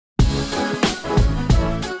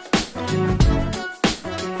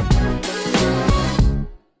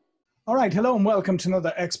right, hello and welcome to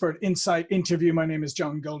another Expert Insight interview. My name is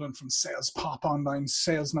John Golden from SalesPOP Online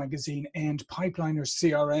Sales Magazine and Pipeliner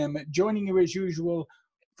CRM, joining you as usual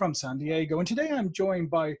from San Diego. And today I'm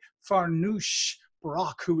joined by Farnoosh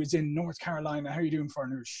Brock, who is in North Carolina. How are you doing,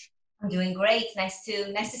 Farnoosh? I'm doing great. Nice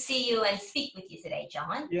to see you and speak with you today,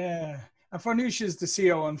 John. Yeah. And Farnoosh is the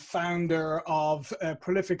CEO and founder of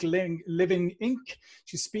Prolific Living Inc.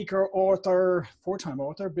 She's speaker, author, four-time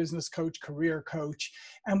author, business coach, career coach.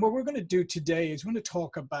 And what we're going to do today is we're going to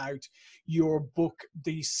talk about your book,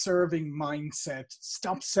 The Serving Mindset,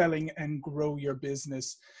 Stop Selling and Grow Your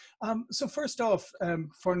Business. So first off,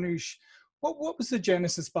 Farnoosh, what was the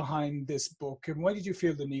genesis behind this book? And why did you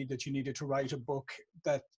feel the need that you needed to write a book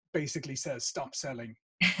that basically says stop selling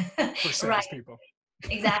for salespeople? Right.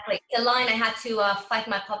 Exactly. The line I had to fight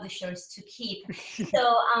my publishers to keep.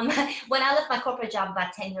 So when I left my corporate job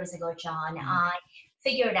about 10 years ago, John, I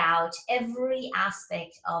figured out every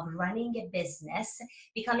aspect of running a business,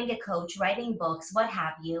 becoming a coach, writing books, what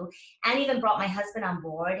have you, and even brought my husband on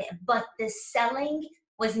board. But the selling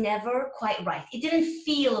was never quite right. It didn't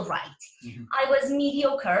feel right. I was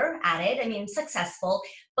mediocre at it. I mean, successful,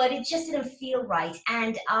 but it just didn't feel right.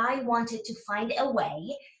 And I wanted to find a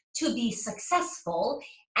way to be successful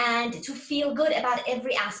and to feel good about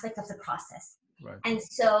every aspect of the process. Right. And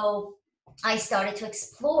so I started to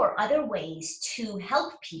explore other ways to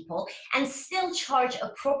help people and still charge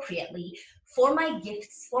appropriately for my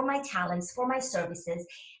gifts, for my talents, for my services.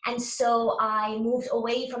 And so I moved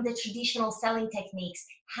away from the traditional selling techniques,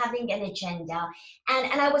 having an agenda,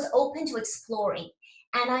 and I was open to exploring.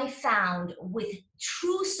 And I found with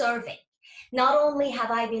true serving, not only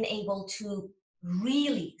have I been able to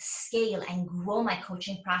really scale and grow my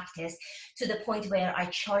coaching practice to the point where I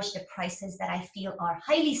charge the prices that I feel are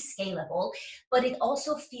highly scalable, but it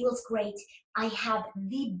also feels great. I have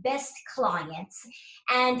the best clients,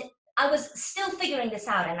 and I was still figuring this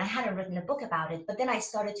out, and I hadn't written a book about it, but then I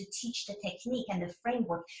started to teach the technique and the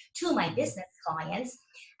framework to my business clients.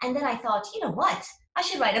 And then I thought, you know what? I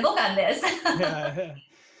should write a book on this.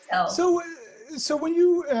 So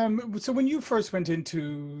when you first went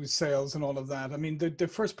into sales and all of that, I mean, the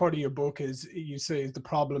first part of your book is, you say the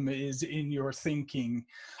problem is in your thinking,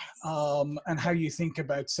 and how you think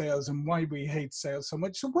about sales and why we hate sales so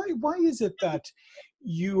much. So why is it that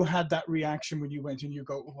you had that reaction when you went and you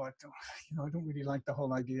go, oh, I don't really like the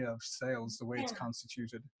whole idea of sales, the way it's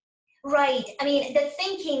constituted? Right. I mean, the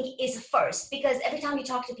thinking is first, because every time you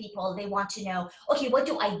talk to people, they want to know, okay, what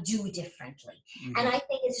do I do differently? And I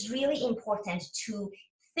think it's really important to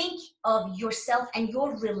think of yourself and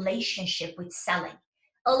your relationship with selling.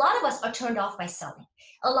 A lot of us are turned off by selling.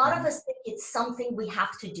 A lot of us think it's something we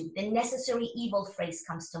have to do. The necessary evil phrase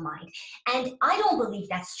comes to mind. And I don't believe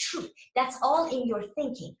that's true. That's all in your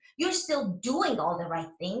thinking. You're still doing all the right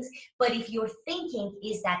things, but if your thinking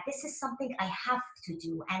is that this is something I have to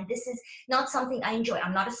do, and this is not something I enjoy.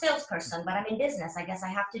 I'm not a salesperson, but I'm in business. I guess I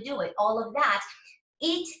have to do it. All of that,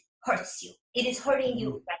 it hurts you. It is hurting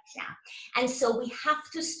you right now. And so we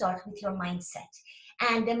have to start with your mindset.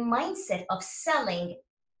 And the mindset of selling,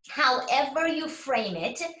 however you frame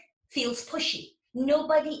it, feels pushy.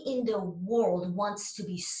 Nobody in the world wants to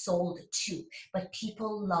be sold to, but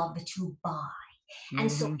people love to buy.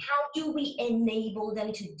 And so how do we enable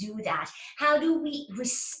them to do that? How do we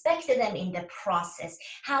respect them in the process?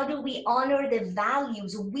 How do we honor the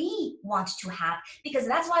values we want to have? Because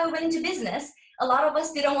that's why we went into business. A lot of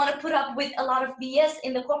us didn't want to put up with a lot of BS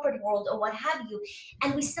in the corporate world or what have you.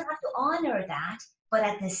 And we still have to honor that. But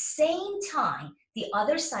at the same time, the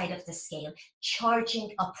other side of the scale,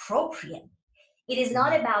 charging appropriately. It is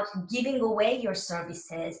not about giving away your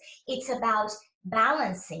services. It's about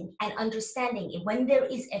balancing and understanding it. When there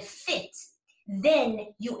is a fit, then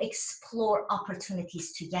you explore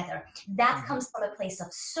opportunities together. That comes from a place of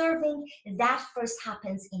serving. That first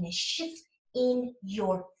happens in a shift in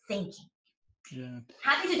your thinking. Yeah.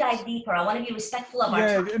 Happy to dive deeper. I want to be respectful of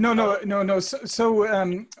our time. No.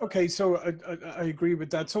 Okay. So I agree with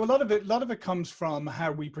that. So a lot of it comes from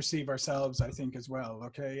how we perceive ourselves, I think, as well.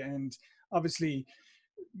 Okay. And obviously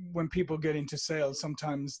when people get into sales,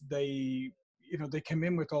 sometimes they come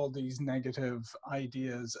in with all these negative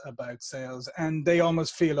ideas about sales, and they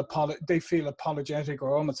almost feel apologetic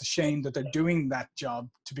or almost ashamed that they're doing that job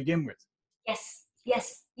to begin with. Yes.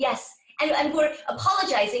 And we're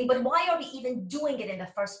apologizing, but why are we even doing it in the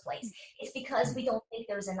first place? It's because we don't think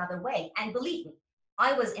there's another way. And believe me,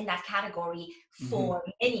 I was in that category for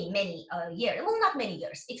many years. Well, not many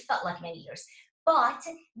years. It felt like many years. But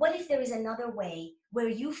what if there is another way where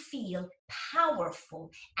you feel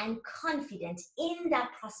powerful and confident in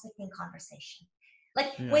that prospecting conversation?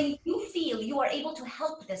 Like Yeah. when you feel you are able to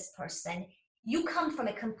help this person, you come from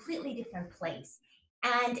a completely different place.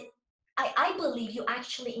 And I believe you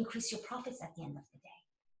actually increase your profits at the end of the day.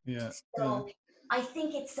 Yeah. Yeah. So I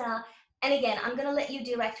think it's and again, I'm gonna let you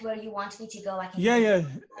direct where you want me to go. I can Yeah, hear you.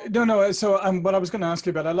 yeah. No. So, what I was going to ask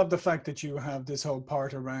you about, I love the fact that you have this whole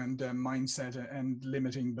part around mindset and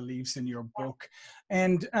limiting beliefs in your book,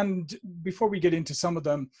 and before we get into some of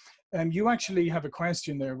them, you actually have a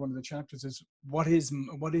question there. One of the chapters is what is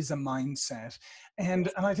a mindset,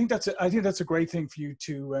 and I think that's a great thing for you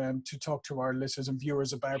to talk to our listeners and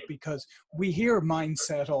viewers about, because we hear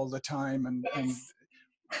mindset all the time, and Yes.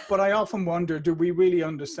 but I often wonder, do we really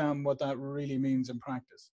understand what that really means in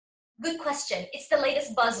practice? Good question. It's the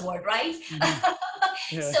latest buzzword, right?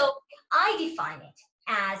 Hmm. Yeah. So I define it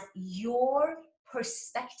as your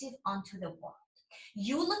perspective onto the world.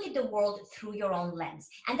 You look at the world through your own lens,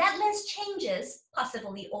 and that lens changes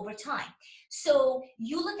possibly over time. So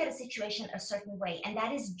you look at a situation a certain way, and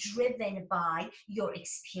that is driven by your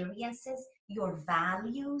experiences, your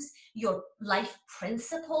values, your life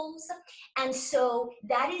principles. And so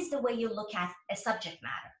that is the way you look at a subject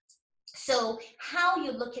matter. So how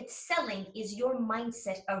you look at selling is your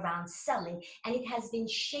mindset around selling, and it has been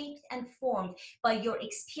shaped and formed by your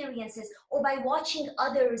experiences or by watching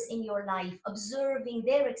others in your life, observing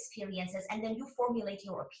their experiences, and then you formulate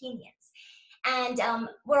your opinions. And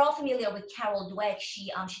we're all familiar with Carol Dweck.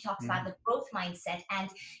 She talks about the growth mindset, and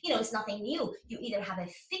it's nothing new. You either have a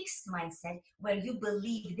fixed mindset where you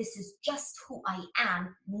believe this is just who I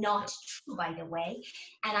am, not true, by the way,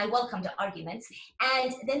 and I welcome the arguments.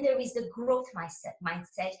 And then there is the growth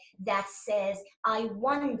mindset that says, I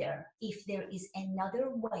wonder if there is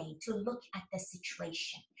another way to look at the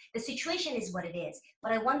situation. The situation is what it is,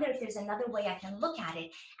 but I wonder if there's another way I can look at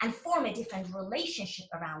it and form a different relationship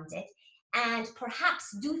around it, and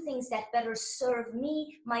perhaps do things that better serve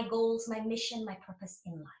me, my goals, my mission, my purpose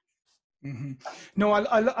in life. Mm-hmm. No,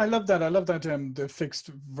 I love that. I love that, the fixed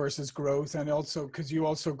versus growth, and also because you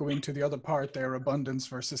also go into the other part there, abundance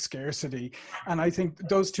versus scarcity, and I think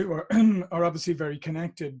those two are are obviously very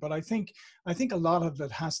connected. But I think a lot of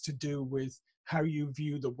it has to do with how you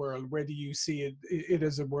view the world, whether you see it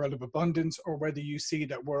as a world of abundance, or whether you see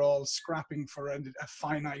that we're all scrapping for a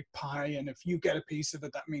finite pie, and if you get a piece of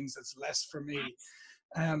it, that means it's less for me.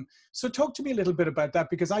 So talk to me a little bit about that,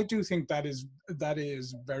 because I do think that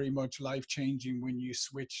is very much life-changing when you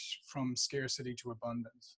switch from scarcity to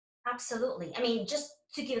abundance. Absolutely. I mean, just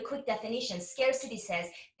to give a quick definition, scarcity says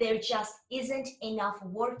there just isn't enough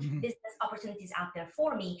work, Mm-hmm. business opportunities out there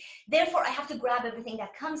for me. Therefore, I have to grab everything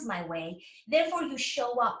that comes my way. Therefore, you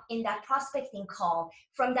show up in that prospecting call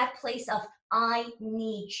from that place of, I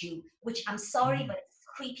need you, which I'm sorry, Mm-hmm. but it's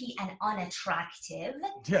creepy and unattractive.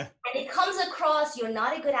 Yeah. And it comes across, you're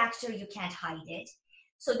not a good actor, you can't hide it.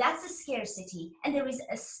 So that's a scarcity. And there is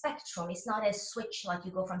a spectrum. It's not a switch like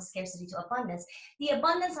you go from scarcity to abundance. The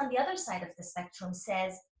abundance on the other side of the spectrum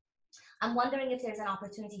says, I'm wondering if there's an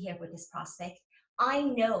opportunity here with this prospect. I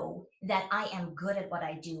know that I am good at what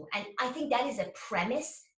I do. And I think that is a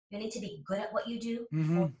premise. You need to be good at what you do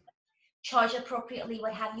Mm-hmm. before charge appropriately,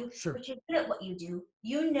 what have you, Sure. but you're good at what you do.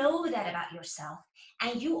 You know that about yourself,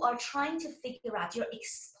 and you are trying to figure out, you're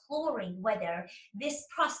exploring whether this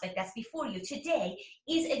prospect that's before you today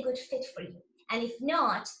is a good fit for you. And if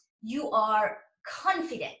not, you are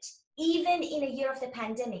confident, even in a year of the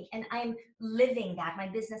pandemic, and I'm living that. My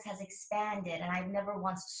business has expanded and I've never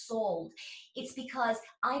once sold. It's because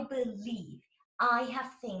I believe I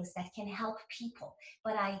have things that can help people,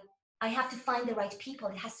 but I have to find the right people.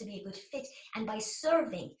 It has to be a good fit. And by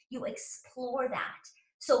serving, you explore that.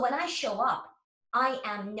 So when I show up, I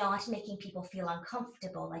am not making people feel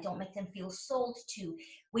uncomfortable. I don't make them feel sold to.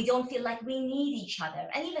 We don't feel like we need each other.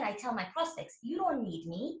 And even I tell my prospects, you don't need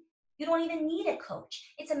me. You don't even need a coach.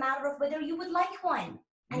 It's a matter of whether you would like one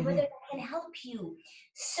and whether that can help you.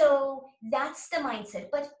 So that's the mindset.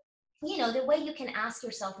 But the way you can ask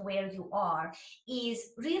yourself where you are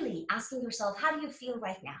is really asking yourself, how do you feel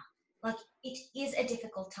right now? Like, it is a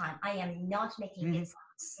difficult time. I am not making Mm-hmm. it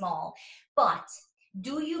sound small, but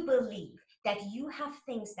do you believe that you have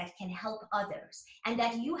things that can help others, and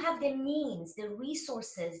that you have the means, the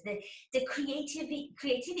resources, the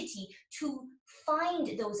creativity to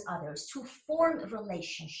find those others, to form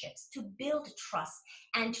relationships, to build trust,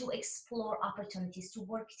 and to explore opportunities to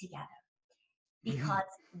work together? Because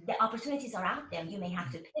the opportunities are out there. You may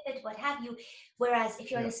have to pivot, what have you. Whereas if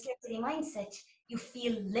you're in a scarcity mindset, you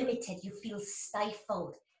feel limited, you feel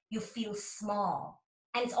stifled, you feel small.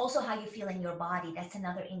 And it's also how you feel in your body. That's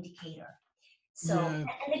another indicator. So, Yeah.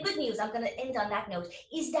 and the good news, I'm going to end on that note,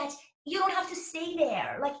 is that you don't have to stay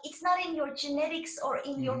there. Like, it's not in your genetics or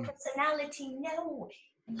in your Mhm. personality. No,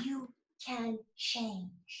 you can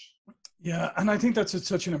change. Yeah, and I think that's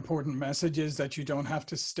such an important message, is that you don't have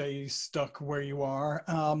to stay stuck where you are.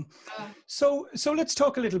 So let's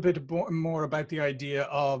talk a little bit more about the idea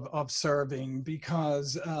of serving,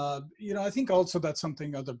 because I think also that's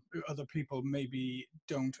something other people maybe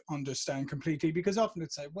don't understand completely, because often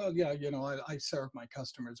it's like, well, yeah, I serve my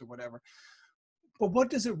customers or whatever. But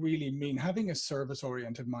what does it really mean? Having a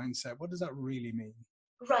service-oriented mindset, what does that really mean?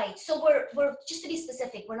 Right. So we're just to be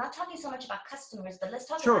specific, we're not talking so much about customers, but let's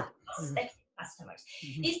talk about Sure. prospective customers.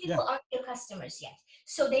 Mm-hmm. These Yeah. people aren't your customers yet.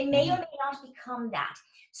 So they may Mm-hmm. or may not become that.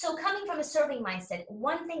 So coming from a serving mindset,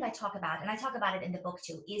 one thing I talk about, and I talk about it in the book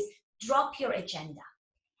too, is drop your agenda.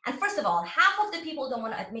 And first of all, half of the people don't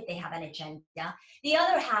want to admit they have an agenda. The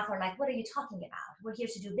other half are like, what are you talking about? We're here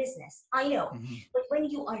to do business. I know. Mm-hmm. But when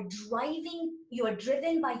you are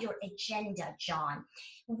driven by your agenda, John,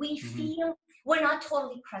 we Mm-hmm. feel we're not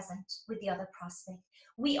totally present with the other prospect.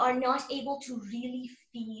 We are not able to really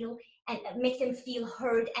feel and make them feel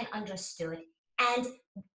heard and understood. And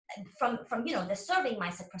from the serving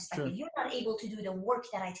mindset perspective, Sure. you're not able to do the work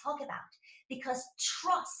that I talk about, because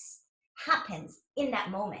trust happens in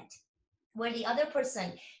that moment where the other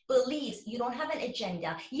person believes you don't have an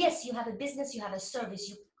agenda. Yes, you have a business, you have a service,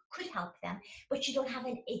 you could help them, but you don't have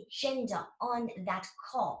an agenda on that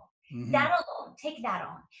call. Mm-hmm. That alone, take that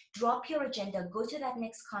on, drop your agenda, go to that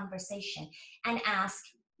next conversation and ask,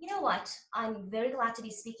 you know what, I'm very glad to be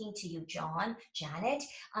speaking to you, John, Janet.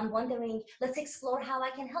 I'm wondering, let's explore how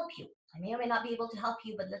I can help you. I may or may not be able to help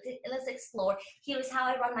you, but let's explore. Here's how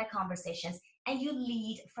I run my conversations. And you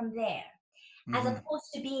lead from there, as Mm-hmm.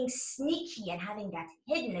 opposed to being sneaky and having that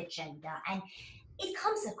hidden agenda. And it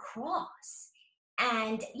comes across.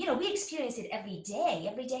 And, we experience it every day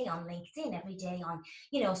on LinkedIn, every day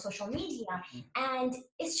on, social media. And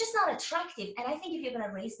it's just not attractive. And I think if you're going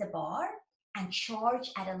to raise the bar and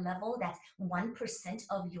charge at a level that 1%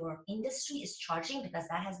 of your industry is charging, because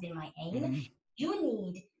that has been my aim, Mm-hmm. you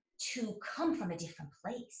need to come from a different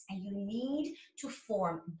place, and you need to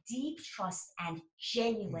form deep trust and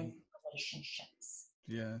genuine relationships.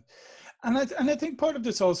 Yeah. And I think part of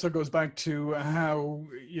this also goes back to how,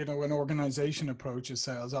 an organization approaches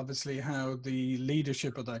sales. Obviously, how the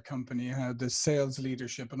leadership of that company, how the sales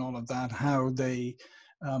leadership and all of that, how they,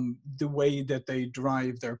 the way that they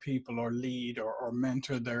drive their people or lead or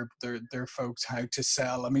mentor their folks how to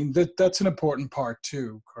sell. I mean, that's an important part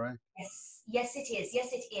too, correct? Yes, it is. Yes,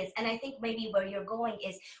 it is. And I think maybe where you're going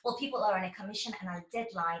is, well, people are on a commission and a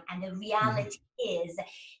deadline, and the Mm-hmm. reality is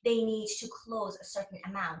they need to close a certain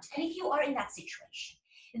amount. And if you are in that situation,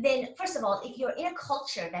 then first of all, if you're in a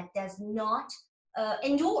culture that does not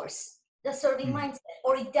endorse the serving Mm-hmm. mindset,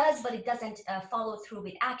 or it does, but it doesn't follow through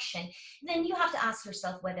with action, then you have to ask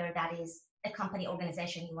yourself whether that is a company,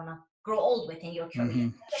 organization you want to grow old with in your career. Mm-hmm.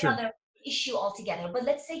 That's Sure. another issue altogether. But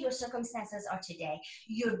let's say your circumstances are today,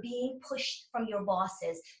 you're being pushed from your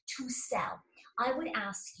bosses to sell. I would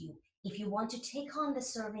ask you, if you want to take on the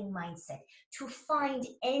serving mindset, to find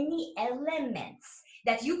any elements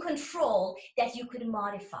that you control that you could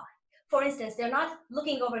modify. For instance, they're not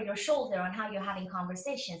looking over your shoulder on how you're having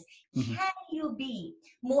conversations. Mm-hmm. Can you be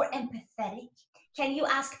more empathetic? Can you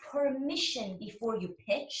ask permission before you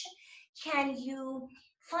pitch? Can you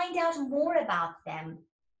find out more about them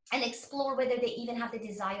and explore whether they even have the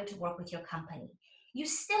desire to work with your company? You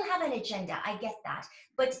still have an agenda, I get that,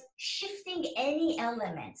 but shifting any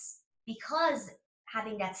elements, because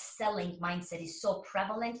having that selling mindset is so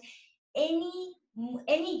prevalent, any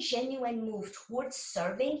genuine move towards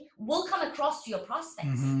serving will come across to your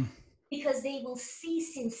prospects, Mm-hmm. because they will see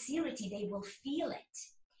sincerity, they will feel it.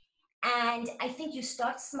 And I think you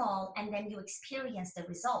start small and then you experience the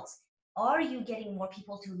results. Are you getting more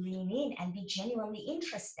people to lean in and be genuinely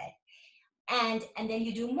interested? And then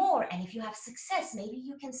you do more. And if you have success, maybe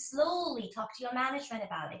you can slowly talk to your management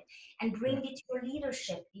about it and bring Yeah. it to your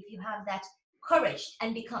leadership if you have that courage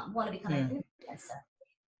and want to become Yeah. an influencer.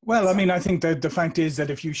 Well, I So mean, I think that the fact is that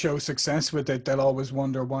if you show success with it, they'll always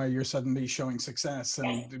wonder why you're suddenly showing success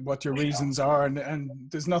yes, and what your for sure. reasons are. And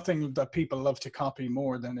there's nothing that people love to copy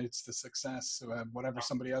more than it's the success, whatever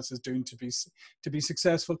somebody else is doing to be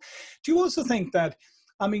successful. Do you also think that,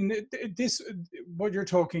 I mean, this, what you're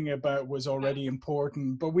talking about was already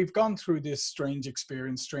important, but we've gone through this strange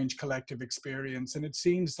experience, strange collective experience, and it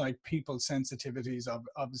seems like people's sensitivities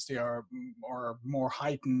obviously are more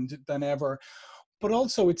heightened than ever. But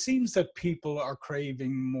also it seems that people are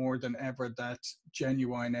craving more than ever that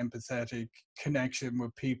genuine, empathetic connection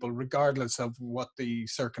with people, regardless of what the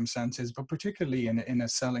circumstance is, but particularly in a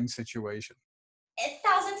selling situation.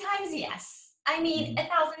 1,000 times yes. I mean, Mm-hmm.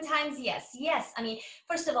 1,000 times yes. Yes. I mean,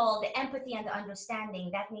 first of all, the empathy and the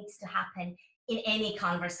understanding that needs to happen in any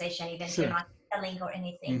conversation, even if you're Sure. not selling or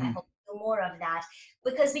anything. I Mm-hmm. hope to do more of that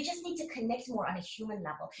because we just need to connect more on a human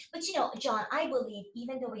level. But you know, John, I believe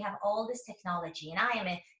even though we have all this technology, and I am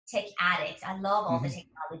a tech addict, I love all the Mm-hmm.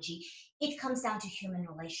 technology, it comes down to human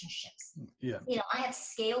relationships. Yeah. You know, I have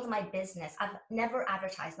scaled my business. I've never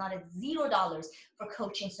advertised, not at $0 for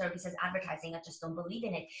coaching services advertising. I just don't believe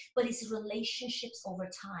in it. But it's relationships over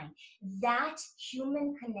time. That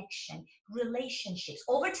human connection, relationships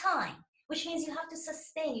over time, which means you have to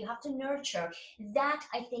sustain, you have to nurture. That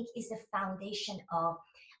I think is the foundation of,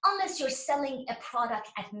 unless you're selling a product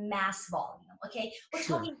at mass volume, okay? We're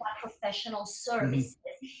Sure. talking about professional Mm-hmm. services.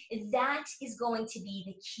 That is going to be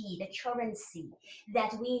the key, the currency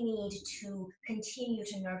that we need to continue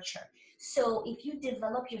to nurture. So if you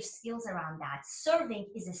develop your skills around that, serving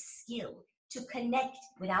is a skill to connect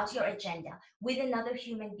without your agenda with another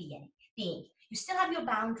human being. You still have your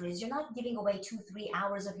boundaries. You're not giving away 2-3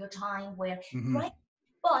 hours of your time where, Mm-hmm. right?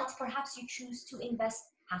 But perhaps you choose to invest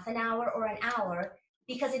half an hour or an hour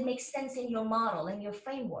because it makes sense in your model and your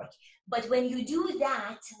framework. But when you do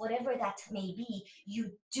that, whatever that may be,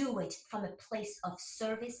 you do it from a place of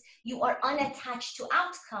service. You are unattached to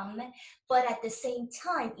outcome, but at the same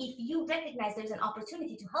time, if you recognize there's an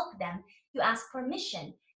opportunity to help them, you ask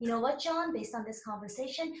permission. You know what, John, based on this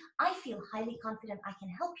conversation, I feel highly confident I can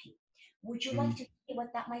help you. Would you Mm-hmm. like to see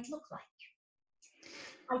what that might look like?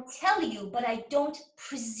 I tell you, but I don't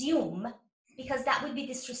presume because that would be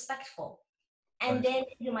disrespectful. And Right. then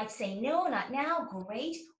you might say, no, not now,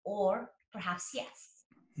 great, or perhaps yes.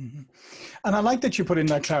 Mm-hmm. And I like that you put in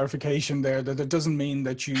that clarification there, that it doesn't mean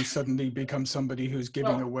that you suddenly become somebody who's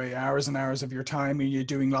giving No, away hours and hours of your time and you're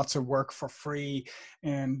doing lots of work for free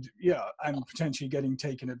and and potentially getting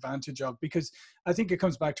taken advantage of. Because I think it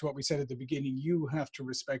comes back to what we said at the beginning. You have to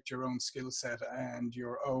respect your own skill set and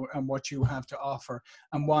your own and what you have to offer.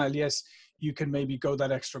 And while yes, you can maybe go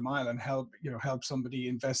that extra mile and help somebody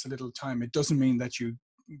invest a little time, it doesn't mean that you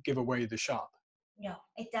give away the shop. no,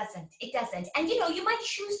 it doesn't. It doesn't. And you know, you might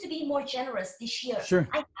choose to be more generous this year. Sure.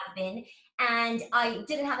 I have been, and I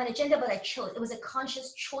didn't have an agenda, but I chose. It was a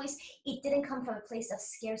conscious choice. It didn't come from a place of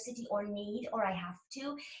scarcity or need, or I have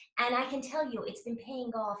to. And I can tell you, it's been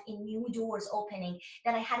paying off in new doors opening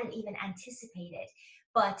that I hadn't even anticipated.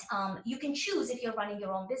 But you can choose if you're running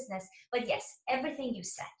your own business. But yes, everything you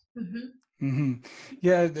said. Mm-hmm. Hmm.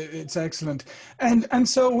 Yeah, it's excellent. And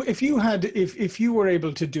so if you were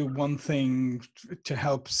able to do one thing to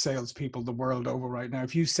help salespeople the world over right now,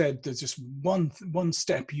 if you said there's just one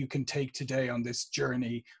step you can take today on this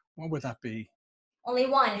journey, what would that be? Only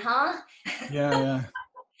one, huh? Yeah, yeah.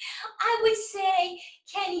 I would say,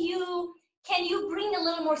 can you bring a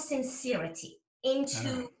little more sincerity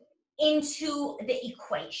Ah, into the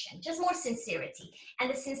equation? Just more sincerity. And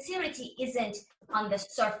the sincerity isn't on the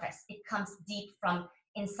surface. It comes deep from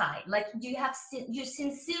inside. Like, you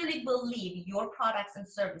sincerely believe your products and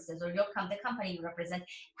services or the company you represent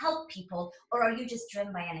help people, or are you just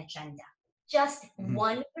driven by an agenda? Just mhm.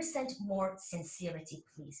 1% more sincerity,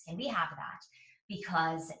 please. Can we have that?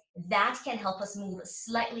 Because that can help us move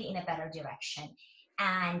slightly in a better direction.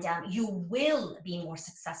 And you will be more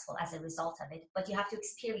successful as a result of it, but you have to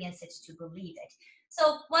experience it to believe it. So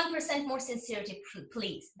 1% more sincerity,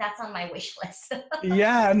 please. That's on my wish list.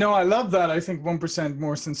 Yeah, no, I love that. I think 1%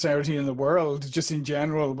 more sincerity in the world, just in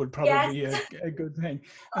general, would probably Yes. be a good thing,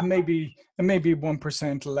 and maybe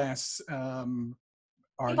 1% less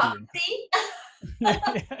arguing. Hypocrisy, Yeah,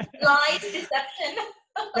 yeah. lies, deception.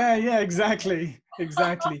 Yeah, yeah, exactly.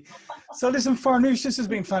 Exactly. So listen, Farnoosh, this has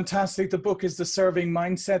been fantastic. The book is The Serving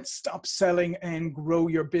Mindset, Stop Selling and Grow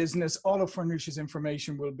Your Business. All of Farnoosh's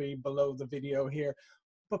information will be below the video here.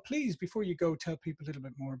 But please, before you go, tell people a little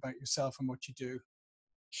bit more about yourself and what you do.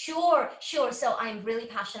 Sure, sure. So I'm really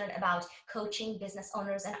passionate about coaching business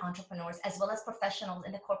owners and entrepreneurs, as well as professionals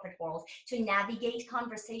in the corporate world, to navigate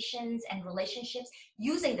conversations and relationships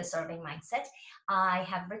using the serving mindset. I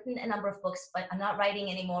have written a number of books, but I'm not writing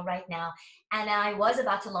anymore right now. And I was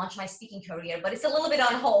about to launch my speaking career, but it's a little bit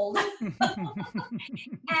on hold.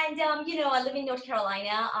 And, I live in North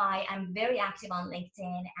Carolina. I am very active on LinkedIn,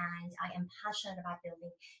 and I am passionate about building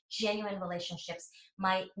genuine relationships.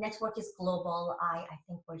 My network is global. I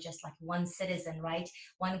think we're just like one citizen, right?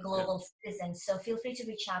 One global citizen. So feel free to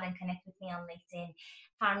reach out and connect with me on LinkedIn.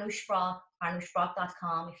 Farnoosh Brock,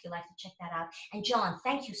 farnooshbrock.com if you'd like to check that out. And John,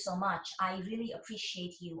 thank you so much. I really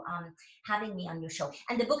appreciate you having me on your show.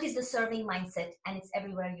 And the book is The Serving Mindset, and it's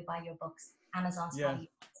everywhere you buy your books. Amazon, Spotify.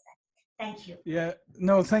 Thank you. Yeah,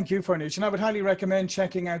 no, thank you, Farnoosh. And I would highly recommend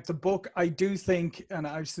checking out the book. I do think, and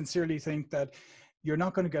I sincerely think, that you're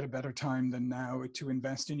not going to get a better time than now to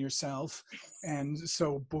invest in yourself. And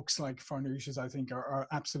so books like Farnoosh's, I think, are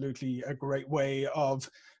absolutely a great way of,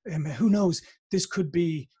 who knows, this could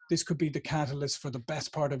be the catalyst for the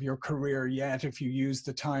best part of your career yet, if you use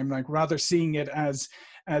the time, like rather seeing it as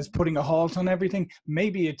putting a halt on everything.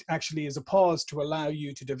 Maybe it actually is a pause to allow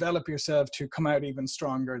you to develop yourself to come out even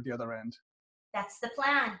stronger at the other end. That's the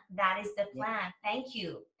plan. That is the plan. Thank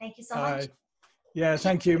you. Thank you so much. Yeah,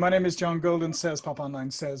 thank you. My name is John Golden, SalesPOP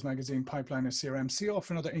Online Sales Magazine, Pipeliner CRM. See you off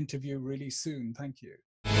for another interview really soon. Thank you.